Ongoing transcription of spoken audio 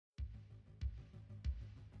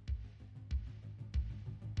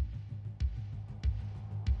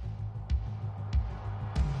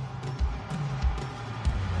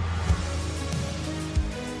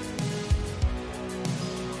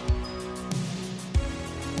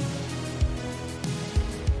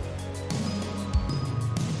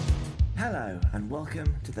and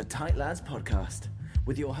welcome to the Tight Lads podcast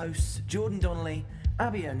with your hosts Jordan Donnelly,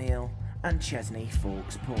 Abby O'Neill, and Chesney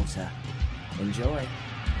Fawkes Porter. Enjoy.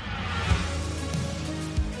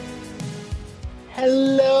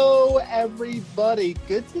 Hello, everybody.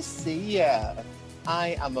 Good to see ya.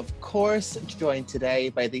 I am, of course, joined today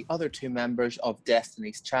by the other two members of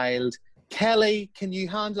Destiny's Child. Kelly, can you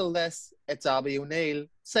handle this? It's Abby O'Neill.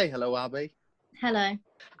 Say hello, Abby. Hello.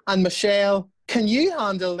 And Michelle, can you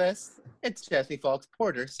handle this? It's Chesney Fawkes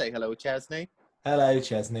Porter. Say hello, Chesney. Hello,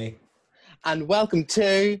 Chesney. And welcome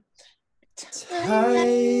to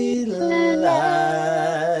Tight Lads.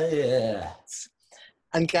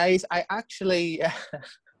 And guys, I actually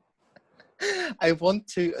I want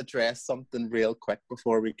to address something real quick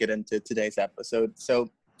before we get into today's episode. So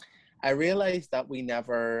I realized that we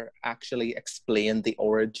never actually explained the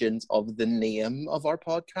origins of the name of our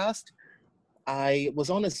podcast. I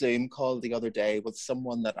was on a Zoom call the other day with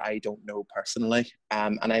someone that I don't know personally,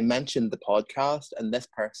 and I mentioned the podcast, and this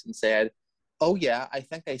person said, "Oh yeah, I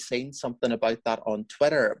think I seen something about that on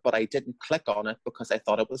Twitter, but I didn't click on it because I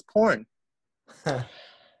thought it was porn."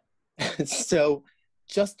 So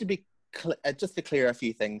just to clear a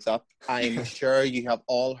few things up, I'm sure you have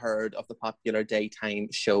all heard of the popular daytime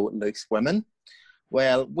show Loose Women.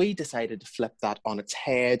 Well, we decided to flip that on its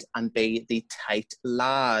head and be the Tight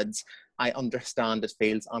Lads. I understand it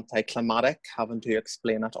feels anticlimactic having to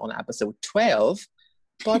explain it on episode 12,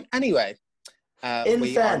 but anyway. In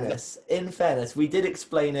fairness, we did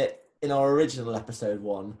explain it in our original episode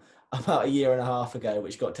 1 about a year and a half ago,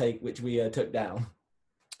 which we took down.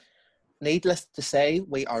 Needless to say,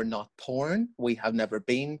 we are not porn. We have never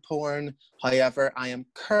been porn. However, I am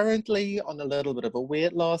currently on a little bit of a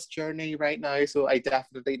weight loss journey right now, so I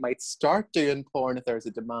definitely might start doing porn if there's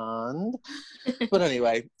a demand. But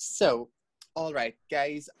anyway, so, all right,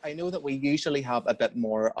 guys, I know that we usually have a bit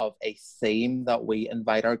more of a theme that we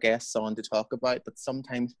invite our guests on to talk about, but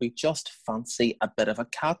sometimes we just fancy a bit of a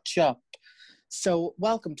catch-up. So,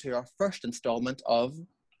 welcome to our first installment of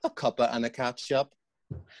A Cuppa and a Catch-Up.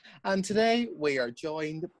 And today we are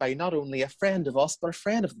joined by not only a friend of us, but a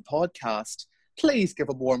friend of the podcast. Please give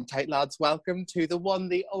a warm, Tight Lads welcome to the one,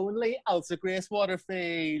 the only Elsa Grace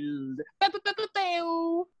Waterfield.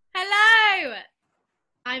 Hello!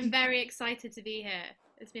 I'm very excited to be here.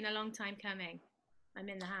 It's been a long time coming. I'm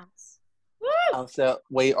in the house. Woo! Elsa,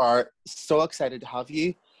 we are so excited to have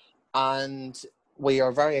you. And we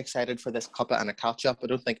are very excited for this cuppa and a catch-up. I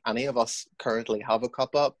don't think any of us currently have a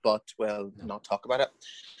cuppa, but we'll not talk about it.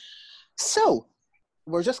 So,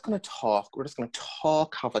 we're just going to talk. We're just going to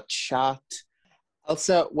talk, have a chat.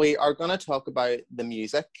 Elsa, we are going to talk about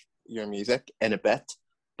your music, in a bit.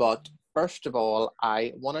 But first of all,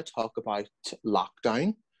 I want to talk about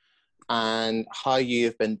lockdown and how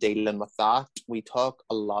you've been dealing with that. We talk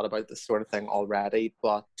a lot about this sort of thing already,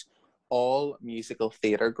 but all musical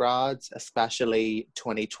theatre grads, especially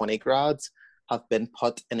 2020 grads, have been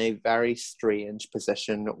put in a very strange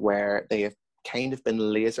position where they have kind of been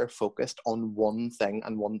laser focused on one thing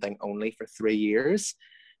and one thing only for 3 years.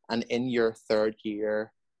 And in your third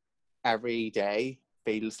year, every day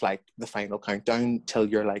feels like the final countdown till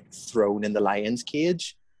you're like thrown in the lion's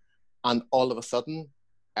cage. And all of a sudden,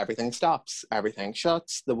 everything stops, everything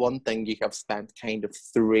shuts. The one thing you have spent kind of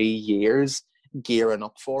 3 years gearing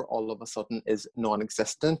up for all of a sudden is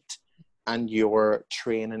non-existent, and your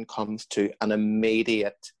training comes to an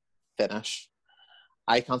immediate finish.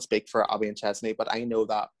 I can't speak for Abby and Chesney, but I know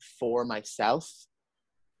that for myself,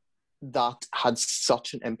 that had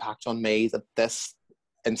such an impact on me that this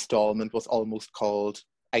installment was almost called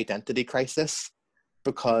Identity Crisis,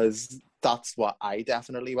 because that's what I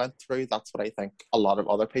definitely went through. That's what I think a lot of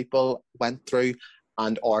other people went through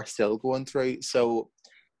and are still going through. So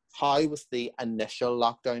how was the initial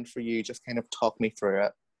lockdown for you? Just kind of talk me through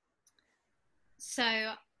it.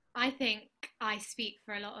 So I think I speak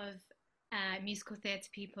for a lot of musical theatre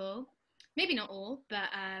people. Maybe not all, but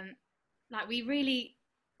we really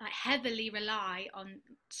heavily rely on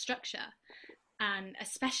structure. And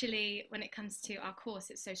especially when it comes to our course,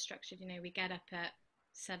 it's so structured. You know, we get up at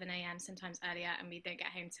 7 a.m, sometimes earlier, and we don't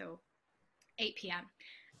get home till 8 p.m.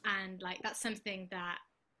 And that's something that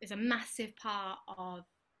is a massive part of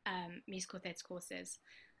musical theatre courses.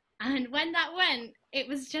 And when that went, it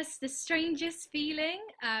was just the strangest feeling.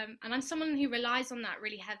 And I'm someone who relies on that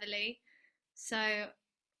really heavily. So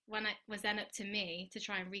when it was then up to me to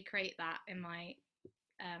try and recreate that in my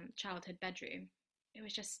childhood bedroom, it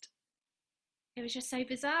was just so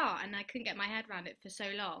bizarre, and I couldn't get my head around it for so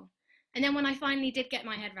long. And then when I finally did get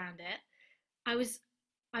my head around it, I was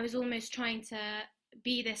almost trying to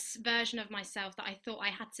be this version of myself that I thought I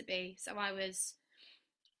had to be. So I was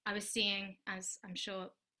I was seeing, as I'm sure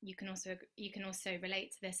you can also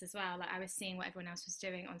relate to this as well, like I was seeing what everyone else was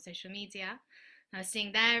doing on social media. I was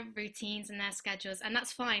seeing their routines and their schedules, and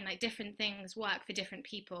that's fine, like different things work for different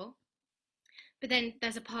people. But then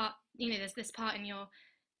there's a part, there's this part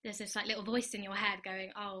there's this like little voice in your head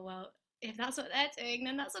going, oh, well, if that's what they're doing,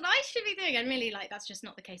 then that's what I should be doing. And really, like, that's just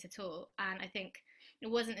not the case at all. And I think it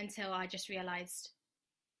wasn't until I just realized,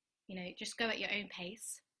 just go at your own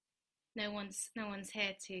pace. No one's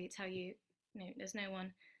here to tell you, there's no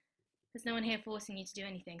one here forcing you to do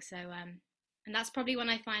anything. So, and that's probably when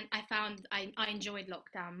I found I enjoyed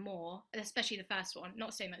lockdown more, especially the first one,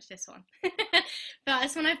 not so much this one. But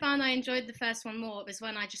that's when I found I enjoyed the first one more. It was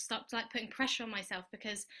when I just stopped like putting pressure on myself,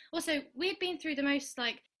 because also we had been through the most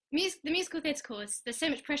like the musical theatre course. There's so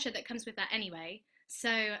much pressure that comes with that anyway.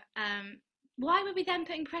 So why were we then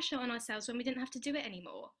putting pressure on ourselves when we didn't have to do it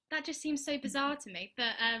anymore? That just seems so bizarre to me.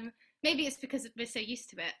 But maybe it's because we're so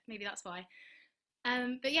used to it. Maybe that's why.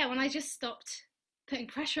 But yeah, when I just stopped putting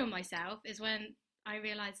pressure on myself is when I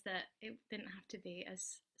realised that it didn't have to be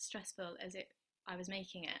as stressful as I was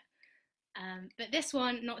making it. But this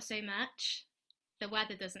one, not so much. The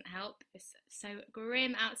weather doesn't help. It's so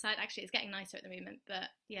grim outside. Actually, it's getting nicer at the moment. But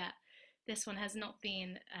yeah, this one has not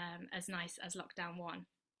been as nice as lockdown 1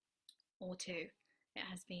 or 2. It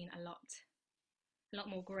has been a lot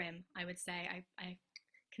more grim, I would say. I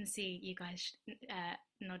can see you guys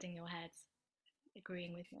nodding your heads,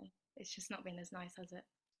 agreeing with me. It's just not been as nice, has it?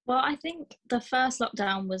 Well, I think the first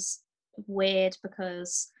lockdown was weird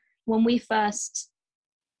because when we first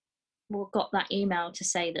got that email to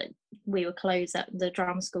say that we were closed, that the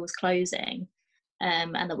drama school was closing,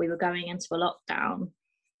 and that we were going into a lockdown,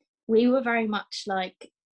 we were very much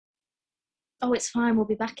like, oh, it's fine, we'll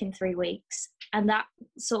be back in 3 weeks. And that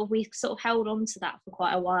we held on to that for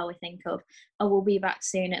quite a while. I think of, oh, we'll be back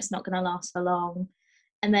soon, it's not going to last for long.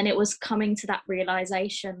 And then it was coming to that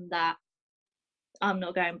realization that I'm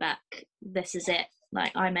not going back. This is it.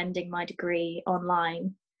 Like, I'm ending my degree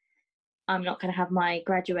online. I'm not going to have my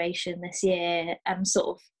graduation this year. I'm sort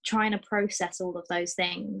of trying to process all of those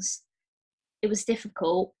things. It was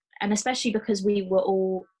difficult. And especially because we were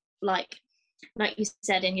all like you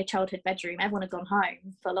said, in your childhood bedroom, everyone had gone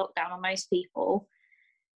home for lockdown, or most people,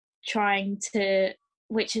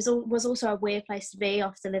 which was also a weird place to be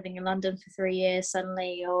after living in London for 3 years.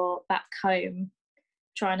 Suddenly you're back home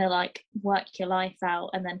trying to like work your life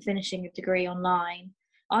out and then finishing a degree online.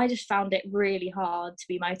 I just found it really hard to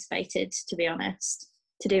be motivated, to be honest,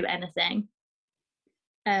 to do anything.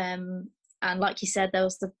 And like you said, there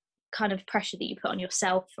was the kind of pressure that you put on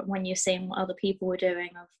yourself when you're seeing what other people were doing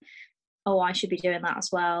of, oh, I should be doing that as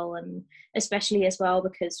well. And especially as well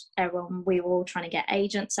because we were all trying to get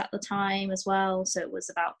agents at the time as well. So it was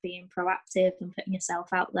about being proactive and putting yourself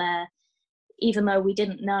out there, even though we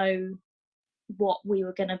didn't know what we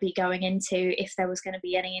were going to be going into, if there was going to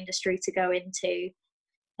be any industry to go into.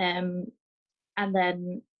 And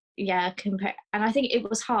then, yeah, and I think it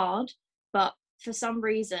was hard, but for some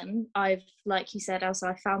reason, like you said, Elsa,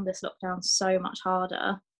 I found this lockdown so much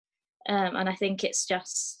harder. And I think it's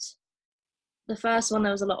just, the first one,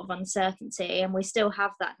 there was a lot of uncertainty, and we still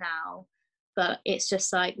have that now, but it's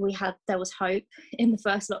just like there was hope in the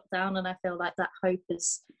first lockdown, and I feel like that hope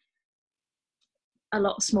is a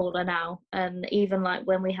lot smaller now. And even like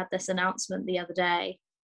when we had this announcement the other day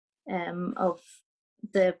of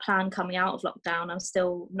the plan coming out of lockdown, I'm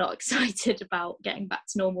still not excited about getting back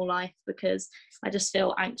to normal life because I just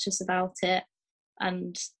feel anxious about it,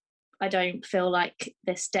 and I don't feel like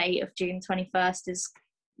this date of June 21st is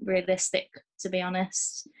realistic, to be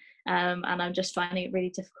honest. And I'm just finding it really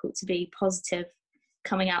difficult to be positive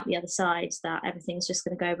coming out the other side, that everything's just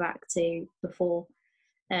going to go back to before.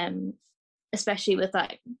 Especially with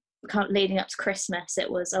like leading up to Christmas,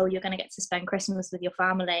 it was, oh, you're going to get to spend Christmas with your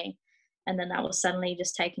family, and then that was suddenly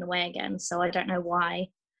just taken away again. So I don't know why,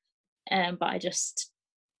 but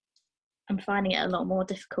I'm finding it a lot more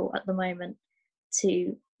difficult at the moment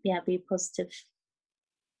to be positive.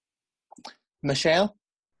 Michelle?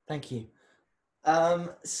 Thank you.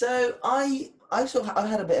 So I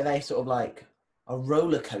had a bit of a sort of like a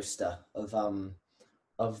roller coaster of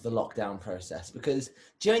the lockdown process, because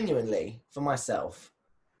genuinely for myself,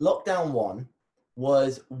 lockdown 1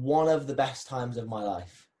 was one of the best times of my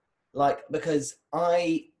life. Like, because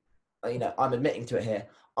I'm admitting to it here,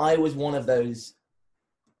 I was one of those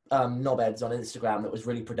knobheads on Instagram that was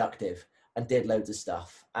really productive and did loads of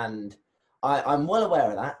stuff. And I'm well aware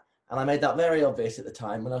of that. And I made that very obvious at the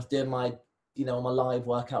time when I was doing my live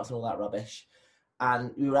workouts and all that rubbish.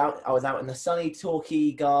 And I was out in the sunny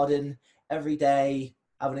Torquay garden every day,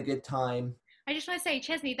 having a good time. I just want to say,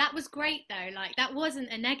 Chesney, that was great though. Like, that wasn't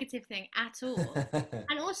a negative thing at all.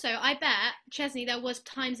 And also, I bet, Chesney, there was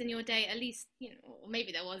times in your day, at least, you know, or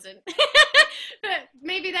maybe there wasn't, but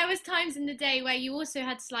maybe there was times in the day where you also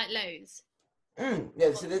had slight lows.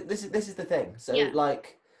 Yeah, so this is the thing. So Yeah.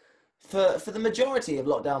 like for the majority of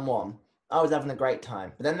lockdown 1, I was having a great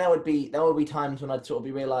time. But then there would be times when I'd sort of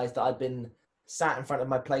be realised that I'd been sat in front of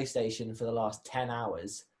my PlayStation for the last 10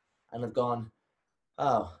 hours and I've gone,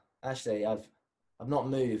 oh, actually I've not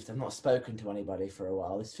moved, I've not spoken to anybody for a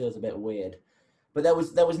while. This feels a bit weird. But there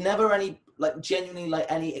was never any, like, genuinely, like,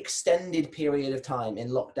 any extended period of time in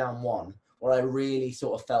lockdown 1 where I really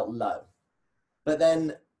sort of felt low. But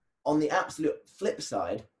then on the absolute flip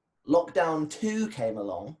side, lockdown 2 came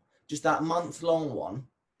along, just that month-long one,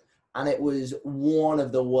 and it was one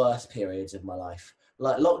of the worst periods of my life.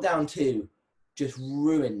 Like, lockdown 2 just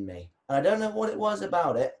ruined me. And I don't know what it was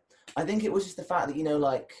about it. I think it was just the fact that, you know,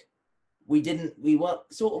 like, we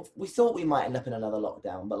thought we might end up in another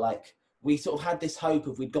lockdown, but like, we sort of had this hope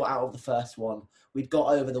of we'd got out of the first one, we'd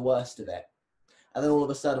got over the worst of it. And then all of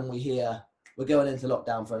a sudden we hear we're going into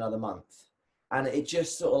lockdown for another month. And it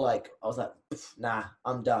just sort of like, I was like, nah,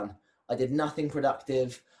 I'm done. I did nothing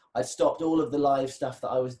productive. I'd stopped all of the live stuff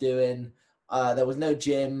that I was doing. There was no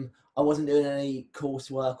gym. I wasn't doing any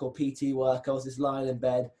coursework or PT work. I was just lying in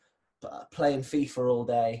bed, playing FIFA all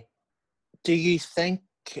day. Do you think,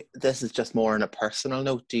 this is just more on a personal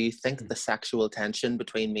note, do you think the sexual tension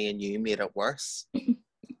between me and you made it worse?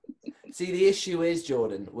 See, the issue is,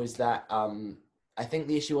 Jordan, was that I think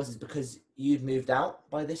the issue was because you'd moved out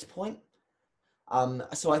by this point.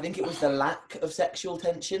 So I think it was the lack of sexual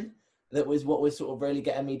tension that was what was sort of really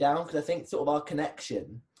getting me down, because I think sort of our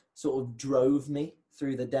connection sort of drove me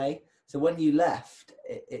through the day. So when you left,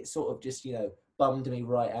 it sort of just, you know, bummed me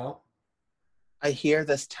right out. I hear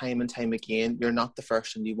this time and time again. You're not the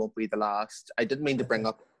first and you won't be the last. I didn't mean to bring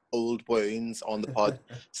up old wounds on the pod.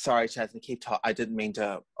 Sorry, Chesney, keep talking. I didn't mean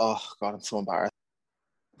to. Oh, God, I'm so embarrassed.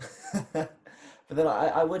 But then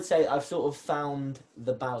I would say I've sort of found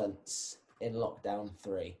the balance in lockdown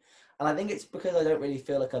 3. And I think it's because I don't really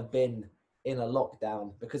feel like I've been in a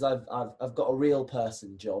lockdown, because I've got a real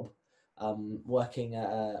person job, working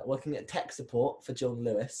at tech support for John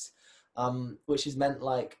Lewis. Which has meant,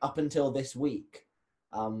 like, up until this week,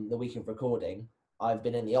 the week of recording, I've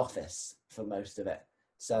been in the office for most of it.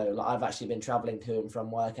 So like, I've actually been traveling to and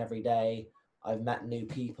from work every day. I've met new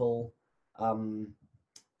people.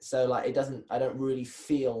 So like, I don't really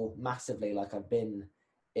feel massively like I've been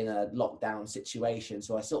in a lockdown situation.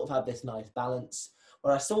 So I sort of have this nice balance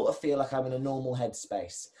where I sort of feel like I'm in a normal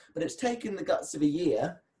headspace. But it's taken the guts of a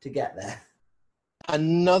year to get there.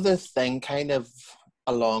 Another thing, kind of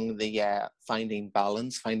along the finding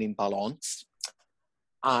balance, the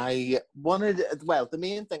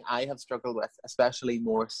main thing I have struggled with, especially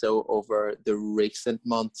more so over the recent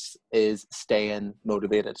months, is staying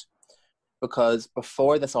motivated. Because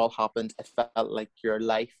before this all happened, it felt like your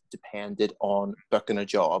life depended on booking a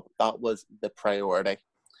job. That was the priority.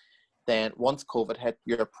 Then once COVID hit,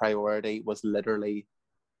 your priority was literally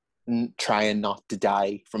trying not to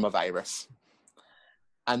die from a virus.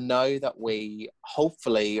 And now that we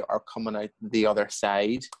hopefully are coming out the other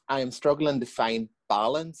side, I am struggling to find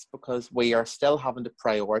balance, because we are still having to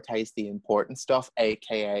prioritize the important stuff,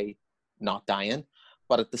 aka not dying.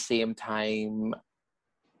 But at the same time,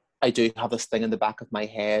 I do have this thing in the back of my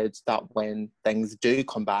head that when things do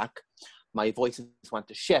come back, my voices went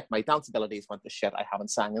to shit, my dance abilities went to shit, I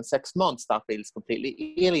haven't sang in 6 months, that feels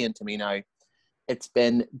completely alien to me now. It's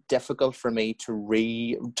been difficult for me to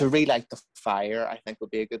relight the fire, I think would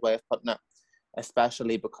be a good way of putting it,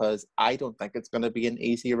 especially because I don't think it's going to be an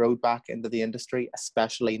easy road back into the industry,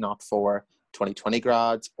 especially not for 2020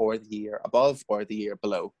 grads or the year above or the year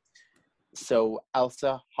below. So,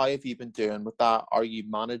 Elsa, how have you been doing with that? Are you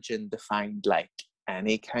managing to find like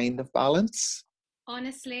any kind of balance?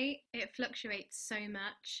 Honestly, it fluctuates so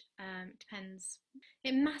much. Depends.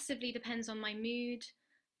 It massively depends on my mood.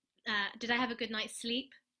 Did I have a good night's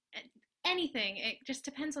sleep? Anything. It just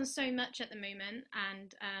depends on so much at the moment.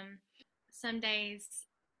 And some days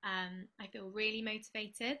I feel really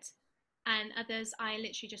motivated, and others I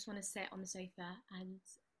literally just want to sit on the sofa and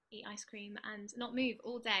eat ice cream and not move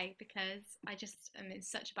all day because I just am in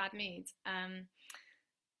such a bad mood.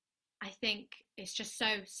 I think it's just so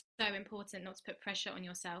important not to put pressure on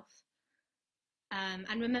yourself.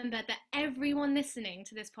 And remember that everyone listening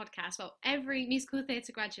to this podcast, well, every musical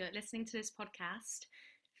theatre graduate listening to this podcast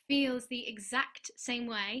feels the exact same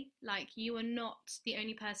way. Like, you are not the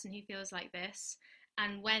only person who feels like this.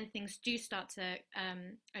 And when things do start to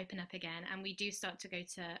open up again, and we do start to go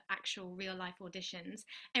to actual real life auditions,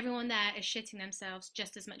 everyone there is shitting themselves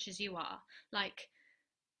just as much as you are. Like,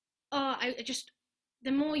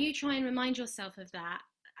 the more you try and remind yourself of that,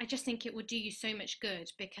 I just think it will do you so much good,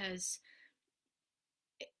 because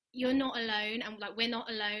you're not alone, and like, we're not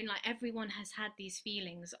alone. Like, everyone has had these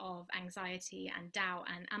feelings of anxiety and doubt,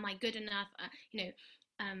 and am I good enough?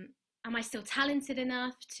 Am I still talented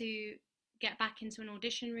enough to get back into an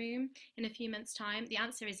audition room in a few months' time? The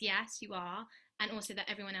answer is yes, you are, and also that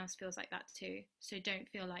everyone else feels like that too. So don't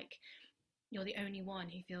feel like you're the only one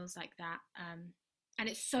who feels like that. And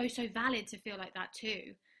it's so valid to feel like that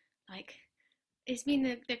too. Like, it's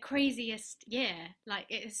been the craziest year. Like,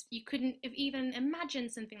 you couldn't have even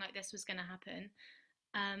imagined something like this was going to happen.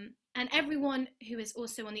 And everyone who is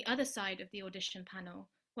also on the other side of the audition panel,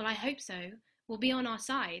 well, I hope so, will be on our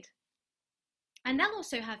side. And they'll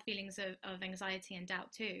also have feelings of anxiety and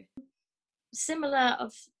doubt too. Similar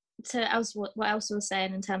to what Elsa was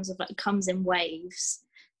saying, in terms of like, comes in waves.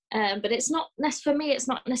 But it's not, for me, it's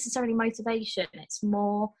not necessarily motivation. It's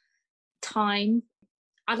more time.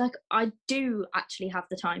 I do actually have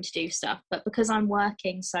the time to do stuff, but because I'm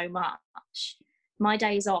working so much, my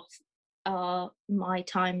days off are my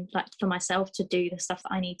time, like, for myself to do the stuff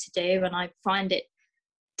that I need to do. And I find it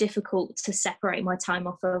difficult to separate my time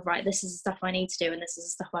off of, right, this is the stuff I need to do and this is the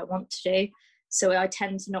stuff I want to do. So I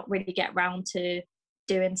tend to not really get round to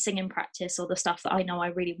doing singing practice or the stuff that I know I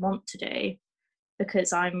really want to do,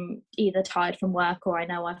 because I'm either tired from work, or I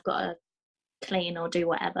know I've got to clean or do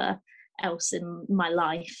whatever else in my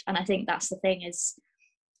life. And I think that's the thing, is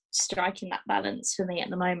striking that balance for me at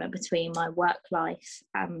the moment between my work life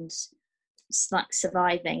and like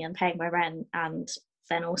surviving and paying my rent, and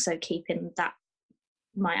then also keeping that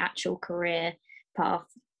my actual career path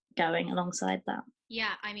going alongside that.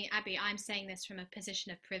 Yeah, I mean, Abby, I'm saying this from a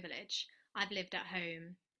position of privilege. I've lived at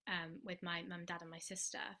home with my mum, dad, and my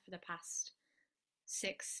sister for the past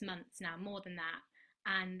 6 months now, more than that.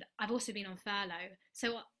 And I've also been on furlough.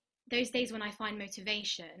 So those days when I find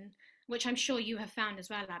motivation, which I'm sure you have found as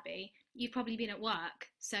well, Abby, you've probably been at work.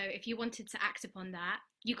 So if you wanted to act upon that,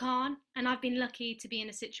 you can't. And I've been lucky to be in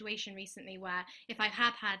a situation recently where if I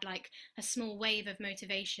have had like a small wave of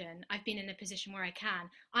motivation, I've been in a position where I can.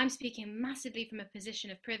 I'm speaking massively from a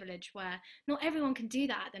position of privilege where not everyone can do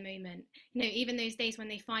that at the moment. You know, even those days when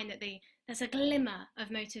they find that there's a glimmer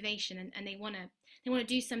of motivation, and they want to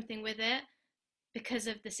do something with it, because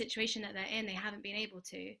of the situation that they're in, they haven't been able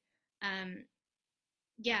to.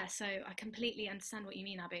 Yeah, so I completely understand what you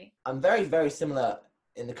mean, Abby. I'm very, very similar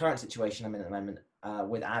in the current situation I'm in at the moment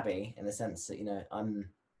with Abby, in the sense that, you know,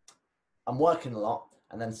 I'm working a lot,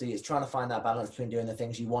 and then so it's trying to find that balance between doing the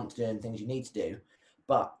things you want to do and things you need to do.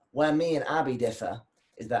 But where me and Abby differ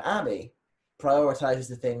is that Abby prioritizes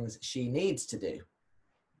the things she needs to do.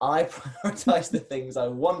 I prioritize the things I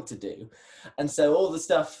want to do. And so all the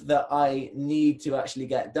stuff that I need to actually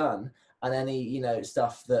get done, and any, you know,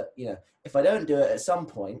 stuff that, you know, if I don't do it at some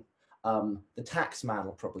point, the tax man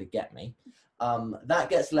will probably get me. That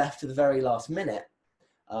gets left to the very last minute.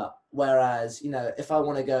 Whereas, you know, if I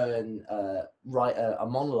want to go and write a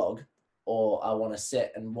monologue, or I want to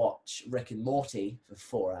sit and watch Rick and Morty for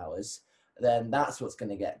 4 hours, then that's what's going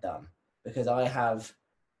to get done, because I have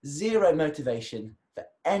zero motivation for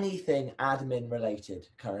anything admin related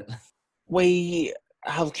currently. We've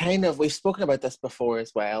spoken about this before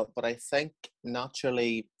as well, but I think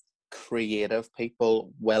naturally creative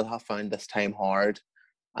people will have found this time hard.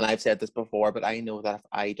 And I've said this before, but I know that if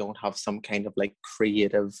I don't have some kind of like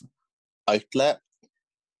creative outlet,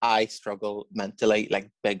 I struggle mentally, like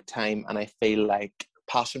big time. And I feel like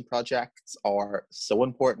passion projects are so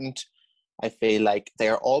important. I feel like they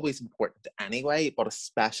are always important anyway, but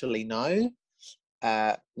especially now.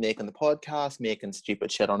 Making the podcast, making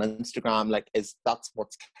stupid shit on Instagram, that's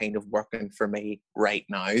what's kind of working for me right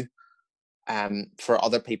now. For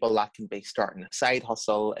other people, that can be starting a side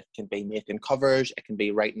hustle, it can be making covers, it can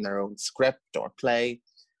be writing their own script or play.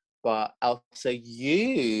 But Elsa,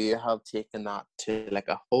 you have taken that to like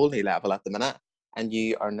a whole new level at the minute, and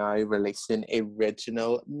you are now releasing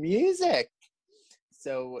original music.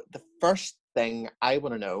 So the first thing I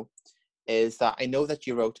want to know is that I know that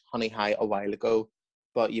you wrote Honey High a while ago,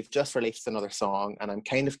 but you've just released another song, and I'm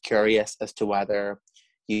kind of curious as to whether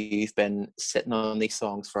you've been sitting on these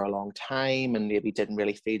songs for a long time and maybe didn't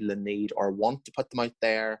really feel the need or want to put them out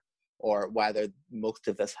there, or whether most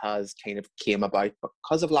of this has kind of came about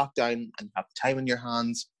because of lockdown and you have time in your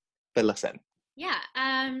hands. But listen. Yeah,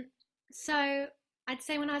 so I'd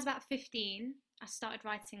say when I was about 15, I started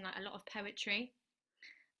writing like a lot of poetry,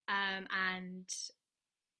 and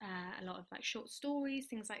a lot of like short stories,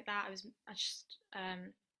 things like that. I just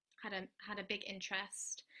had a big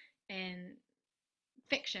interest in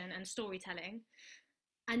fiction and storytelling.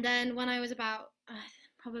 And then when I was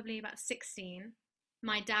probably about 16,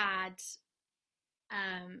 my dad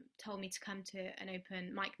told me to come to an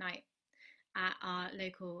open mic night at our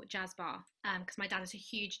local jazz bar, because my dad is a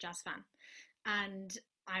huge jazz fan. And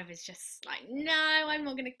I was just like, no, I'm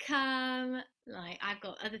not going to come. Like, I've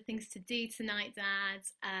got other things to do tonight, Dad.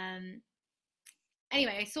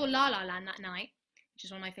 Anyway, I saw La La Land that night, which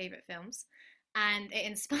is one of my favourite films, and it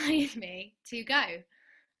inspired me to go.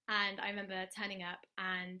 And I remember turning up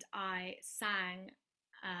and I sang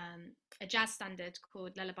a jazz standard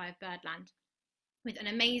called Lullaby of Birdland with an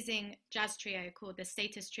amazing jazz trio called the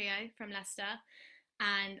Status Trio from Leicester.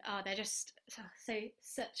 And they're just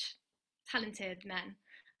such talented men.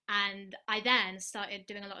 And I then started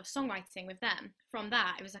doing a lot of songwriting with them. From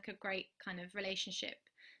that, it was like a great kind of relationship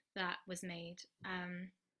that was made.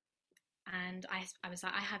 And I was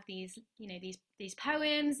like, I have these, you know, these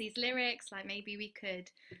poems, these lyrics, like maybe we could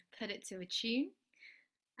put it to a tune.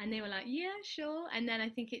 And they were like, yeah, sure. And then I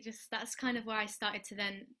think that's kind of where I started to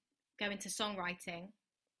then go into songwriting,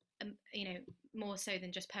 you know, more so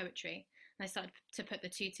than just poetry. And I started to put the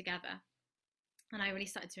two together. And I really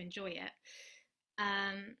started to enjoy it.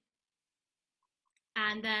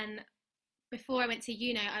 And then before I went to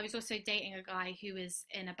uni, I was also dating a guy who was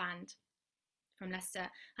in a band from Leicester,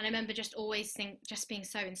 and I remember just always being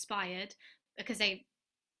so inspired because he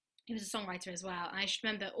was a songwriter as well. And I just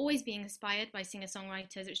remember always being inspired by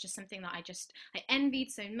singer-songwriters. It was just something that I envied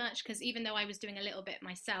so much, because even though I was doing a little bit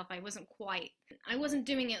myself, I wasn't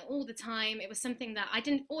doing it all the time. It was something that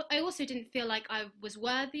I also didn't feel like I was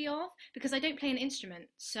worthy of, because I don't play an instrument.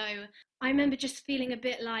 So I remember just feeling a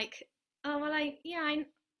bit like, oh, well,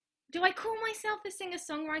 do I call myself a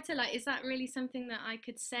singer-songwriter? Like, is that really something that I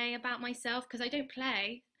could say about myself? Because I don't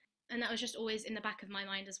play. And that was just always in the back of my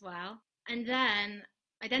mind as well. And then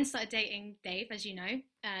I started dating Dave, as you know,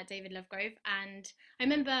 David Lovegrove. And I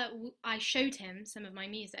remember I showed him some of my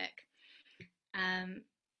music. And,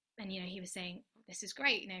 you know, he was saying, this is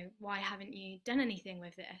great. You know, why haven't you done anything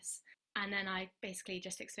with this? And then I basically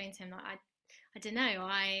just explained to him, like, I don't know,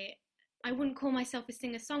 I wouldn't call myself a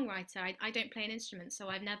singer-songwriter. I don't play an instrument, so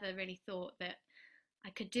I've never really thought that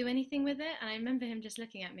I could do anything with it. And I remember him just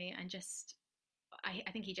looking at me and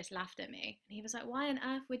I think he just laughed at me. And he was like, why on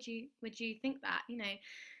earth would you think that? You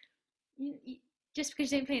know, just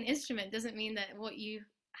because you don't play an instrument doesn't mean that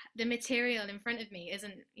the material in front of me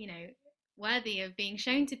isn't, you know, worthy of being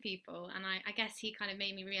shown to people. And I guess he kind of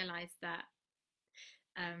made me realize that,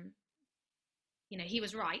 you know, he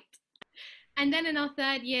was right. And then in our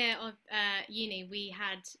third year of uni, we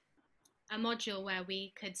had a module where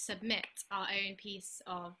we could submit our own piece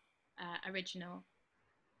of original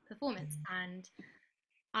performance. And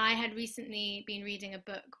I had recently been reading a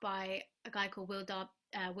book by a guy called Will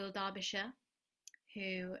Derbyshire,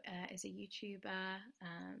 who is a YouTuber,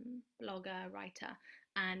 blogger, writer.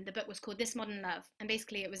 And the book was called This Modern Love. And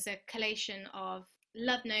basically it was a collation of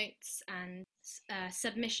love notes and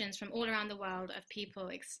submissions from all around the world of people,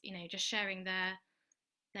 you know, just sharing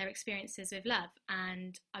their experiences with love.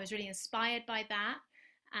 And I was really inspired by that.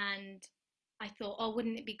 And I thought, oh,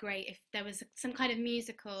 wouldn't it be great if there was some kind of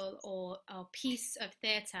musical or piece of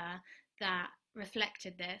theatre that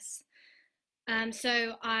reflected this?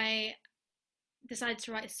 So I decided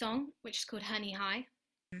to write a song, which is called Honey High.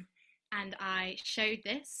 And I showed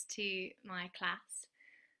this to my class,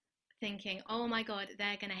 thinking, oh my God,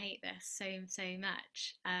 they're going to hate this so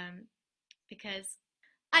much. Because,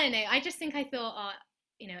 I don't know, I just think I thought,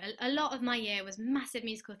 you know, a lot of my year was massive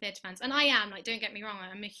musical theatre fans. And I am, like, don't get me wrong,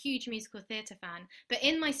 I'm a huge musical theatre fan. But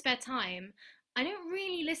in my spare time, I don't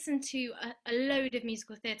really listen to a load of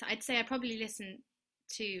musical theatre. I'd say I probably listen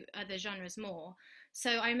to other genres more.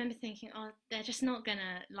 So I remember thinking, oh, they're just not going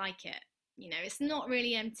to like it. You know, it's not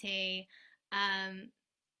really MT.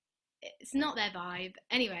 It's not their vibe.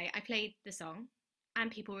 Anyway, I played the song and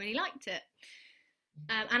people really liked it.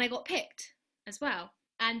 And I got picked as well.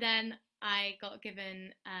 And then I got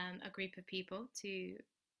given a group of people to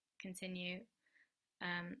continue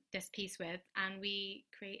this piece with. And we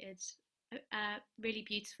created a really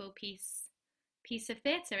beautiful piece of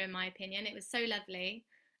theatre, in my opinion. It was so lovely.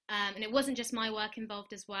 And it wasn't just my work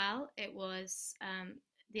involved as well. It was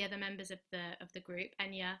the other members of the group.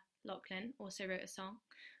 Enya Lachlan also wrote a song,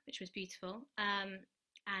 which was beautiful,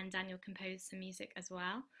 and Daniel composed some music as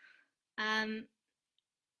well. And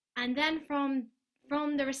then from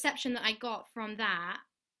the reception that I got from that,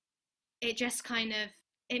 it just kind of,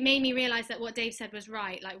 it made me realize that what Dave said was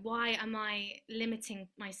right. Like, why am I limiting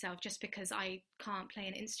myself just because I can't play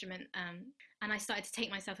an instrument? And I started to take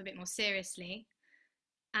myself a bit more seriously.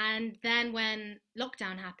 And then when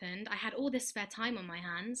lockdown happened, I had all this spare time on my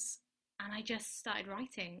hands, and I just started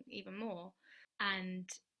writing even more. And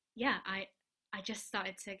yeah, I just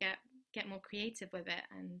started to get more creative with it,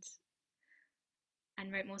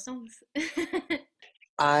 and wrote more songs.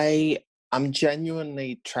 I'm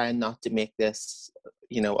genuinely trying not to make this,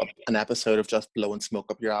 an episode of just blowing smoke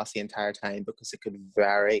up your ass the entire time, because it could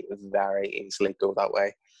very, very easily go that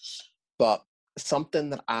way. But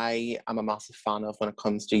something that I am a massive fan of when it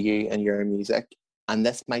comes to you and your music, and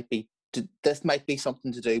this might be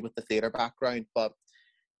something to do with the theatre background, but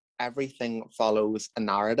everything follows a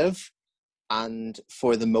narrative, and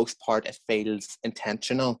for the most part it feels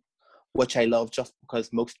intentional, which I love, just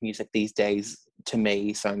because most music these days to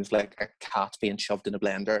me sounds like a cat being shoved in a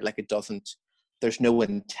blender. Like, there's no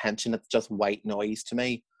intention, it's just white noise to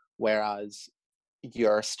me, whereas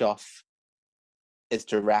your stuff is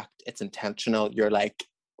direct, it's intentional. You're like,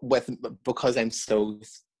 because I'm so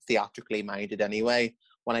theatrically minded anyway,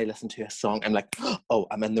 when I listen to a song I'm like, oh,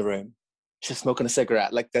 I'm in the room, she's smoking a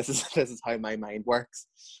cigarette. Like, this is how my mind works.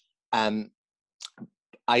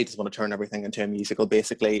 I just want to turn everything into a musical,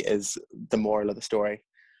 basically, is the moral of the story.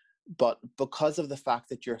 But because of the fact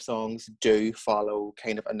that your songs do follow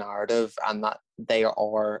kind of a narrative, and that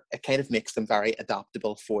it kind of makes them very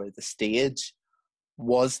adaptable for the stage,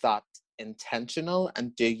 was that intentional?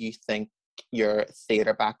 And do you think your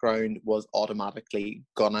theatre background was automatically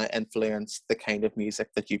gonna influence the kind of music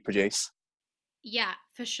that you produce? Yeah,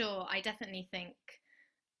 for sure. I definitely think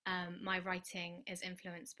my writing is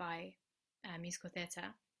influenced by musical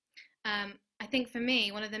theatre. I think for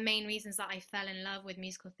me, one of the main reasons that I fell in love with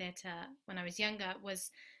musical theatre when I was younger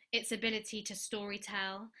was its ability to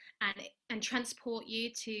storytell and transport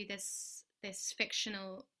you to this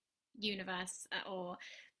fictional universe or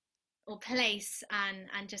place,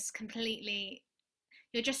 and just completely,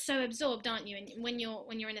 you're just so absorbed, aren't you? And when you're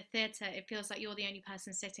in a theatre, it feels like you're the only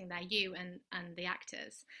person sitting there, you and the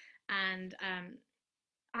actors. And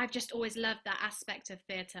I've just always loved that aspect of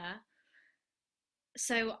theatre.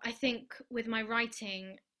 So I think with my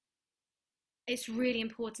writing, it's really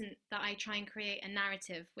important that I try and create a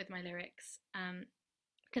narrative with my lyrics,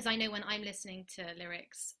 because I know when I'm listening to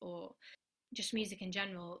lyrics or just music in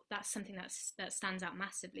general, that's something that stands out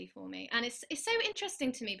massively for me. And it's so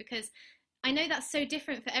interesting to me, because I know that's so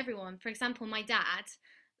different for everyone. For example, my dad,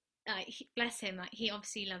 bless him, like, he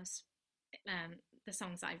obviously loves the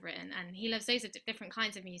songs that I've written, and he loves those different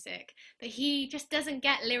kinds of music, but he just doesn't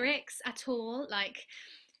get lyrics at all. Like,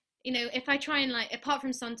 if I try and, like, apart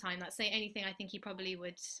from Sondheim, that's the only thing I think he probably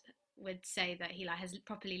would say that he, like, has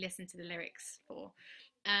properly listened to the lyrics for.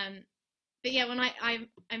 But yeah, when I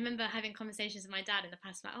remember having conversations with my dad in the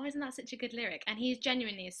past about, oh, isn't that such a good lyric? And he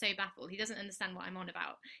genuinely is so baffled. He doesn't understand what I'm on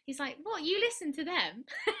about. He's like, what, you listen to them?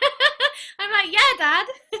 I'm like, yeah, Dad.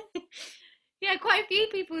 Yeah, quite a few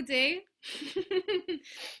people do.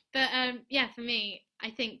 But yeah, for me,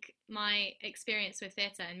 I think my experience with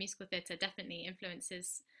theatre and musical theatre definitely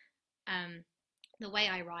influences the way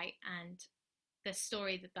I write and the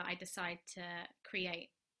story that I decide to create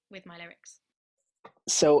with my lyrics.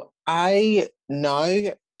 So I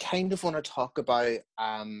now kind of want to talk about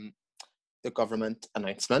the government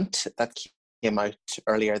announcement that came out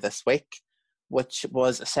earlier this week, which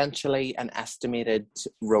was essentially an estimated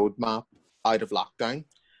roadmap out of lockdown.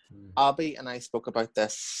 Abby and I spoke about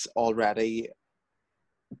this already,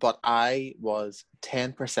 but I was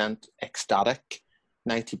 10% ecstatic,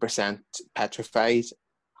 90% petrified.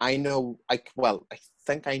 I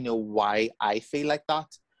think I know why I feel like that.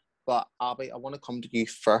 But Abby, I want to come to you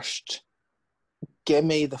first. Give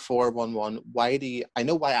me the 411. I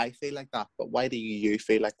know why I feel like that, but why do you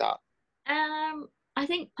feel like that? I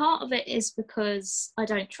think part of it is because I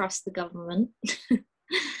don't trust the government.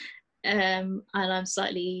 And I'm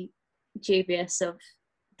slightly dubious of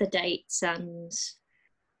the dates and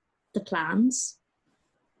the plans.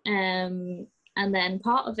 And then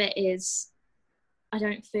part of it is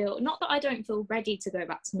not that I don't feel ready to go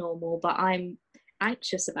back to normal, but I'm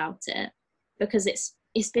anxious about it, because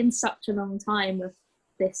it's been such a long time with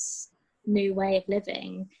this new way of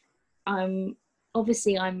living.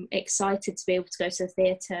 Obviously I'm excited to be able to go to the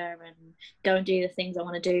theatre and go and do the things I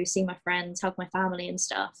want to do, see my friends, hug my family and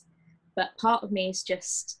stuff, but part of me is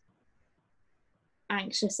just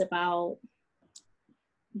anxious about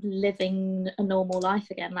living a normal life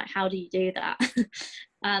again. Like, how do you do that?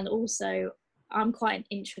 And also, I'm quite an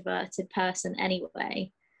introverted person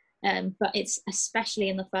anyway, But it's especially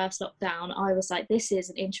in the first lockdown, I was like, this is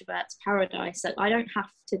an introvert's paradise. Like, I don't have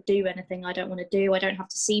to do anything I don't want to do. I don't have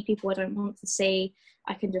to see people I don't want to see.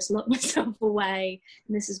 I can just lock myself away,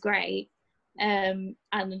 and this is great. And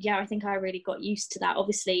yeah, I think I really got used to that.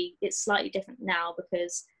 Obviously, it's slightly different now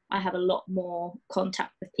because I have a lot more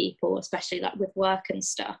contact with people, especially like with work and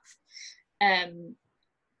stuff.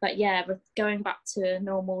 But yeah, going back to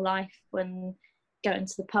normal life, when going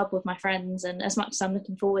to the pub with my friends, and as much as I'm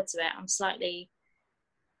looking forward to it, I'm slightly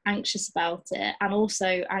anxious about it, and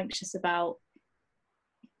also anxious about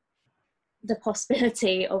the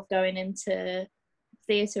possibility of going into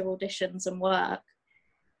theatre auditions and work.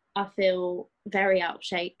 I feel very out of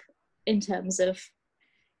shape in terms of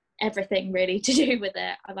everything really to do with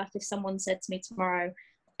it. Like, if someone said to me tomorrow,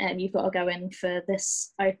 you've got to go in for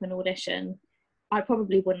this open audition, I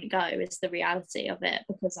probably wouldn't go, is the reality of it,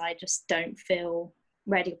 because I just don't feel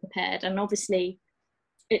ready or prepared. And obviously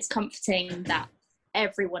it's comforting that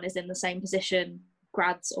everyone is in the same position,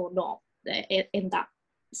 grads or not, in that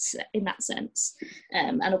sense.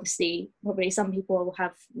 And obviously probably some people will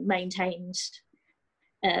have maintained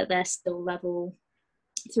their skill level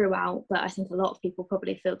throughout, but I think a lot of people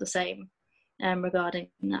probably feel the same regarding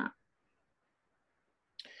that.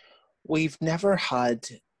 We've never had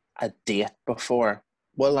a date before.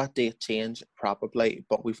 Will that date change? Probably,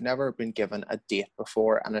 but we've never been given a date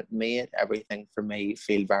before, and it made everything for me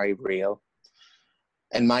feel very real.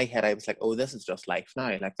 In my head, I was like, oh, this is just life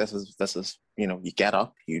now. Like, this is, you know, you get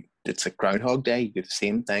up, it's a Groundhog Day, you do the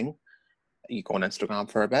same thing. You go on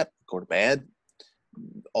Instagram for a bit, go to bed.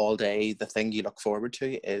 All day, the thing you look forward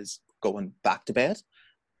to is going back to bed.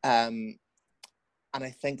 And I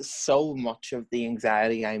think so much of the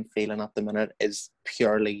anxiety I'm feeling at the minute is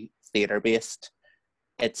purely theatre-based.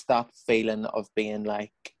 It's that feeling of being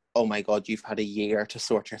like, oh my God, you've had a year to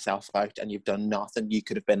sort yourself out and you've done nothing. You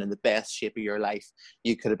could have been in the best shape of your life.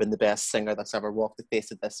 You could have been the best singer that's ever walked the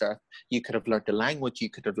face of this earth. You could have learned a language. You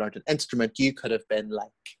could have learned an instrument. You could have been like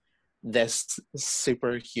this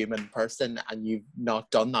superhuman person, and you've not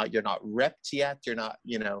done that. You're not ripped yet. You're not,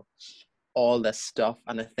 you know, all this stuff.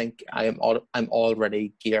 And I think I'm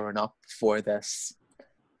already gearing up for this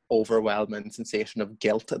overwhelming sensation of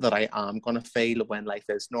guilt that I am going to feel when life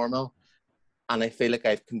is normal. And I feel like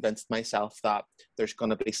I've convinced myself that there's going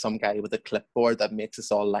to be some guy with a clipboard that makes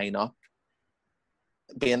us all line up,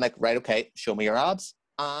 being like, right, okay, show me your abs,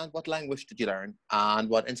 and what language did you learn, and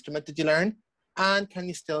what instrument did you learn, and can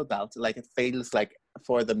you still belt? Like, it feels like,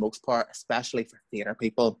 for the most part, especially for theatre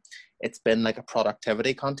people, it's been like a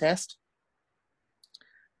productivity contest.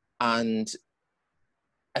 And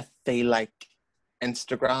I feel like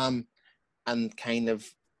Instagram and kind of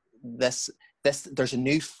this there's a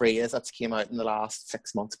new phrase that's came out in the last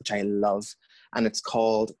 6 months, which I love, and it's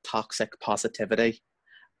called toxic positivity.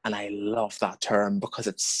 And I love that term because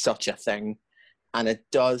it's such a thing. And it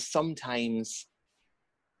does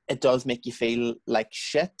make you feel like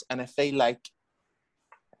shit. And I feel like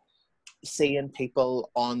seeing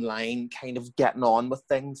people online kind of getting on with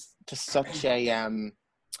things to such a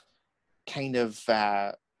kind of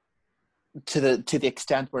to the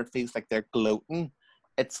extent where it feels like they're gloating.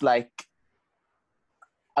 It's like,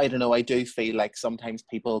 I don't know, I do feel like sometimes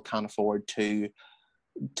people can't afford to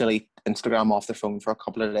delete Instagram off their phone for a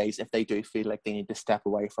couple of days if they do feel like they need to step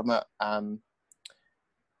away from it.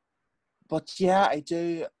 But yeah, I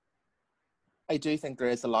do think there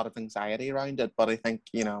is a lot of anxiety around it, but I think,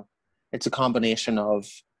 you know, it's a combination of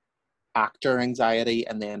actor anxiety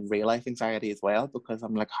and then real life anxiety as well, because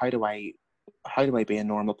I'm like, how do I be a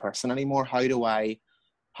normal person anymore?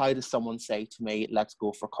 How does someone say to me, let's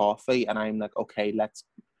go for coffee? And I'm like, okay,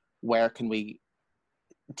 where can we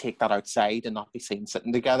take that outside and not be seen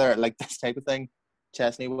sitting together? Like, this type of thing.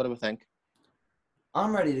 Chesney, what do we think?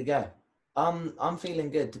 I'm ready to go. I'm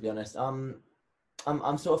feeling good, to be honest. I'm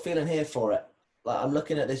sort of feeling here for it. Like, I'm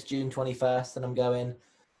looking at this June 21st and I'm going,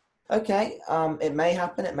 okay, it may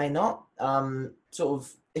happen, it may not. Sort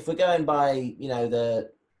of, if we're going by, you know,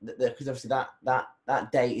 because obviously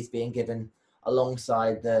that date is being given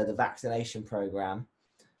alongside the vaccination program.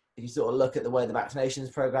 If you sort of look at the way the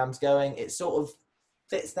vaccinations program's going, it sort of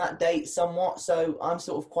fits that date somewhat. So I'm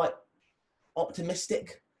sort of quite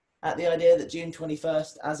optimistic at the idea that June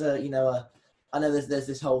 21st, as a, you know, I know there's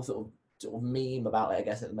this whole sort of meme about it, I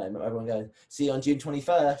guess, at the moment. Everyone goes, see you on June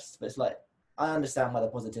 21st. But it's like, I understand where the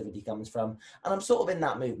positivity comes from. And I'm sort of in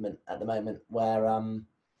that movement at the moment where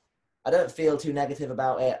I don't feel too negative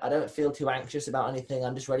about it. I don't feel too anxious about anything.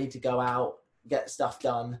 I'm just ready to go out, get stuff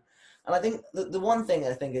done. And I think the one thing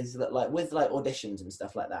I think is that, like, with like auditions and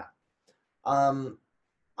stuff like that, I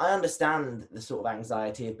understand the sort of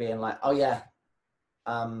anxiety of being like, oh yeah,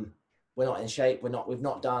 we're not in shape. We've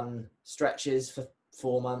not done stretches for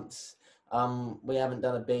 4 months. We haven't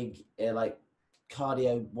done a big like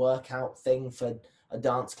cardio workout thing for a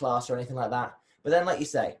dance class or anything like that. But then, like you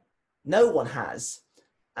say, no one has.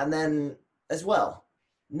 And then as well,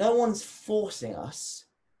 no one's forcing us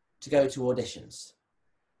to go to auditions.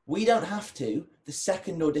 We don't have to. The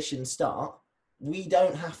second auditions start, we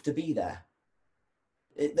don't have to be there.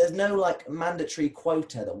 There's no like mandatory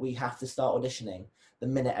quota that we have to start auditioning the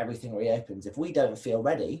minute everything reopens. If we don't feel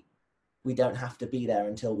ready, we don't have to be there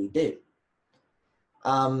until we do.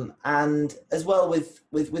 And as well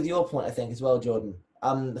with your point, I think as well, Jordan,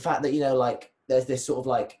 the fact that, you know, like there's this sort of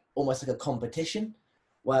like almost like a competition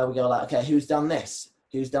where we go like, okay, who's done this?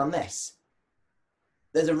 Who's done this?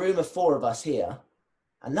 There's a room of 4 of us here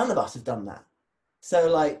and none of us have done that.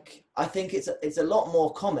 So like, I think it's a lot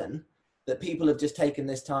more common that people have just taken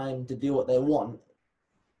this time to do what they want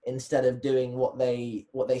instead of doing what they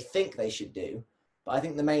think they should do. But I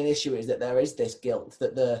think the main issue is that there is this guilt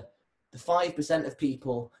that the 5% of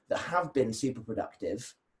people that have been super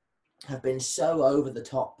productive have been so over the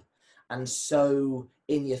top and so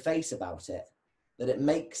in your face about it that it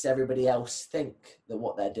makes everybody else think that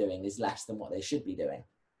what they're doing is less than what they should be doing.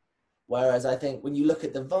 Whereas I think when you look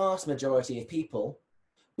at the vast majority of people,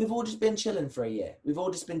 we've all just been chilling for a year. We've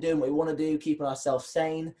all just been doing what we want to do, keeping ourselves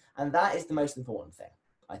sane. And that is the most important thing,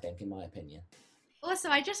 I think, in my opinion. Also,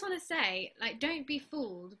 I just want to say, like, don't be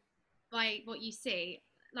fooled by what you see.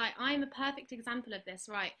 Like, I'm a perfect example of this,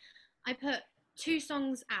 right? I put 2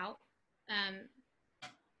 songs out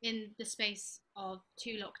in the space of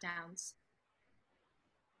 2 lockdowns.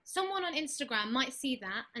 Someone on Instagram might see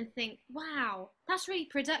that and think, wow, that's really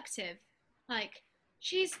productive. Like,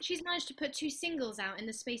 she's managed to put 2 singles out in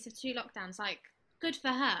the space of 2 lockdowns. Like, good for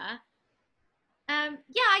her. Yeah,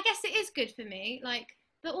 I guess it is good for me. Like,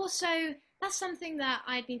 but also that's something that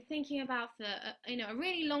I'd been thinking about for a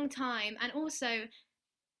really long time. And also,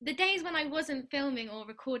 the days when I wasn't filming or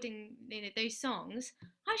recording those songs,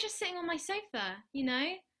 I was just sitting on my sofa.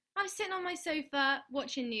 I was sitting on my sofa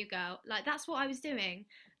watching New Girl. Like, that's what I was doing.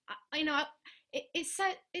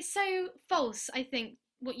 It's so false, I think,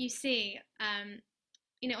 what you see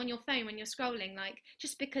on your phone when you're scrolling. Like,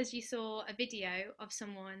 just because you saw a video of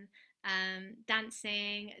someone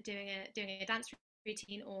dancing, doing a dance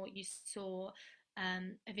routine, or you saw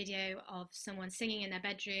a video of someone singing in their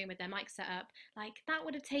bedroom with their mic set up, like, that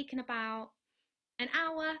would have taken about an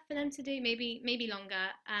hour for them to do, maybe longer,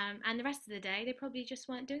 and the rest of the day they probably just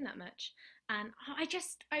weren't doing that much. And I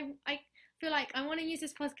feel like I want to use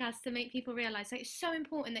this podcast to make people realize, like, it's so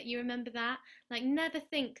important that you remember that. Like, never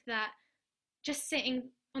think that just sitting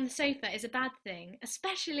on the sofa is a bad thing,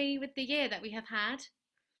 especially with the year that we have had.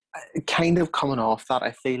 Kind of coming off that,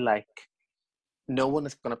 I feel like no one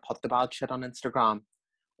is going to put the bad shit on Instagram,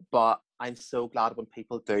 but I'm so glad when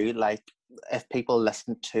people do. Like, if people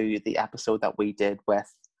listen to the episode that we did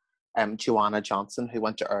with Joanna Johnson, who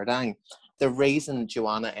went to Erdang, the reason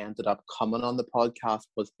Joanna ended up coming on the podcast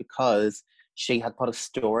was because she had put a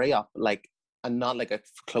story up, like, and not like a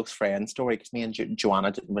close friend story, because me and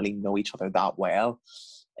Joanna didn't really know each other that well.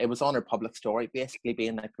 It was on her public story, basically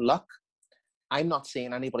being like, look, I'm not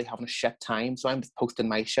seeing anybody having a shit time, so I'm posting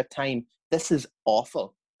my shit time. This is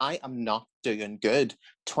awful. I am not doing good.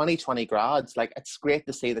 2020 grads, like, it's great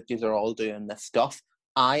to see that you are all doing this stuff.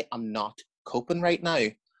 I am not coping right now.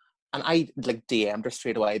 And I, like, DM'd her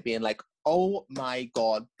straight away being like, oh my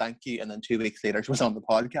God, thank you. And then 2 weeks later, she was on the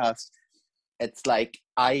podcast. It's like,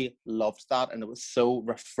 I loved that, and it was so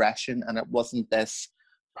refreshing, and it wasn't this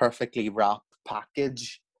perfectly wrapped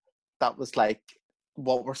package that was like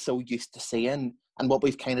what we're so used to seeing and what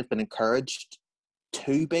we've kind of been encouraged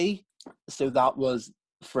to be. So that was,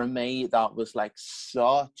 for me, that was like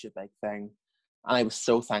such a big thing. And I was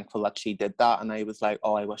so thankful that she did that. And I was like,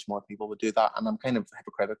 oh, I wish more people would do that. And I'm kind of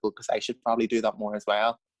hypocritical because I should probably do that more as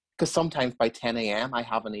well. Because sometimes by 10 a.m. I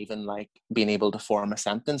haven't even like been able to form a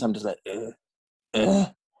sentence. I'm just like, ugh, ugh.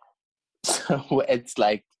 So it's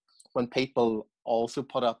like when people also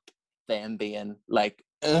put up them being like,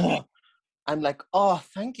 ugh, I'm like, oh,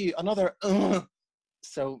 thank you, another ugh.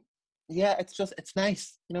 So yeah, it's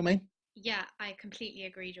nice, you know what I mean? Yeah, I completely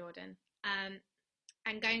agree, Jordan.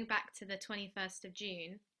 And going back to the 21st of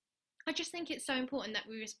June, I just think it's so important that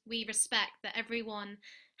we respect that everyone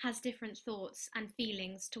has different thoughts and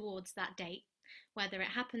feelings towards that date, whether it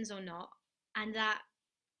happens or not, and that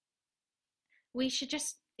we should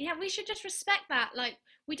just respect that. Like,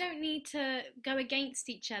 we don't need to go against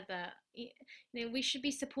each other. We should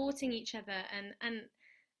be supporting each other and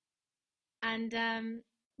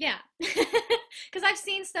yeah, because I've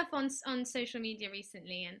seen stuff on social media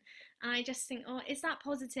recently, and And I just think, oh, is that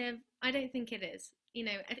positive? I don't think it is. You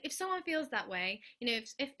know, if someone feels that way, you know,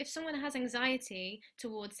 if someone has anxiety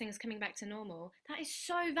towards things coming back to normal, that is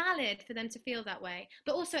so valid for them to feel that way.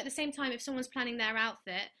 But also at the same time, if someone's planning their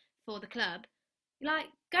outfit for the club, like,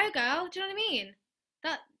 go girl, do you know what I mean?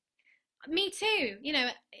 That, me too, you know,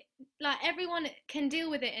 like everyone can deal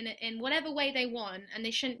with it in whatever way they want, and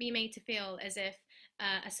they shouldn't be made to feel as if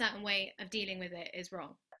a certain way of dealing with it is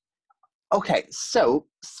wrong. Okay, so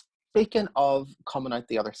speaking of coming out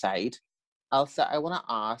the other side, Elsa, I want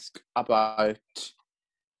to ask about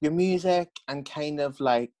your music and kind of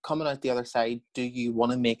like coming out the other side. Do you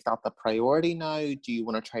want to make that the priority now? Do you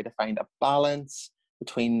want to try to find a balance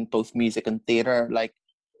between both music and theatre? Like,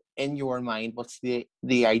 in your mind, what's the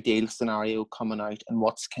ideal scenario coming out, and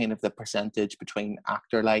what's kind of the percentage between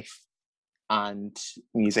actor life and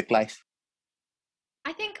music life?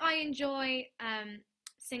 I think I enjoy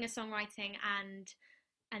singer-songwriting and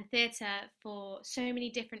theatre for so many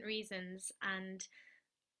different reasons, and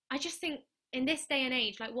I just think in this day and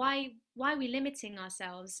age, like, why are we limiting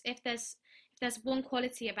ourselves? If there's one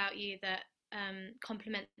quality about you that